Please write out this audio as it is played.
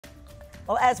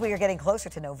Well, as we are getting closer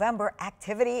to November,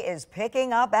 activity is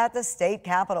picking up at the state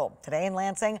capitol. Today in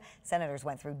Lansing, senators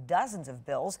went through dozens of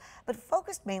bills, but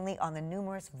focused mainly on the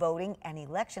numerous voting and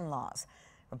election laws.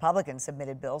 Republicans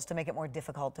submitted bills to make it more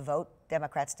difficult to vote.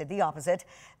 Democrats did the opposite.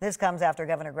 This comes after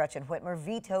Governor Gretchen Whitmer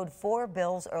vetoed 4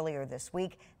 bills earlier this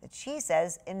week that she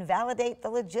says invalidate the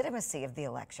legitimacy of the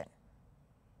election.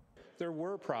 There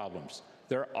were problems.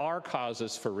 There are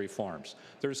causes for reforms.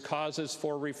 There's causes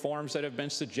for reforms that have been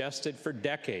suggested for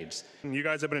decades. You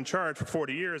guys have been in charge for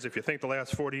 40 years. If you think the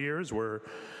last 40 years were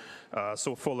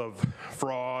so full of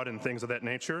fraud and things of that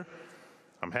nature,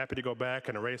 I'm happy to go back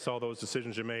and erase all those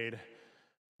decisions you made.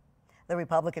 The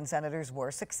Republican senators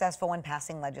were successful in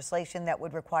passing legislation that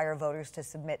would require voters to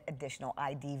submit additional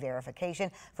ID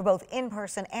verification for both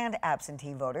in-person and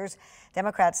absentee voters.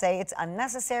 Democrats say it's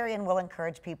unnecessary and will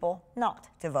encourage people not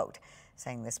to vote,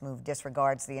 saying this move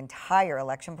disregards the entire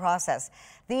election process.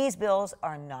 These bills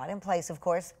are not in place, of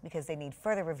course, because they need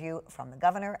further review from the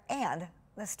governor and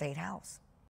the state house.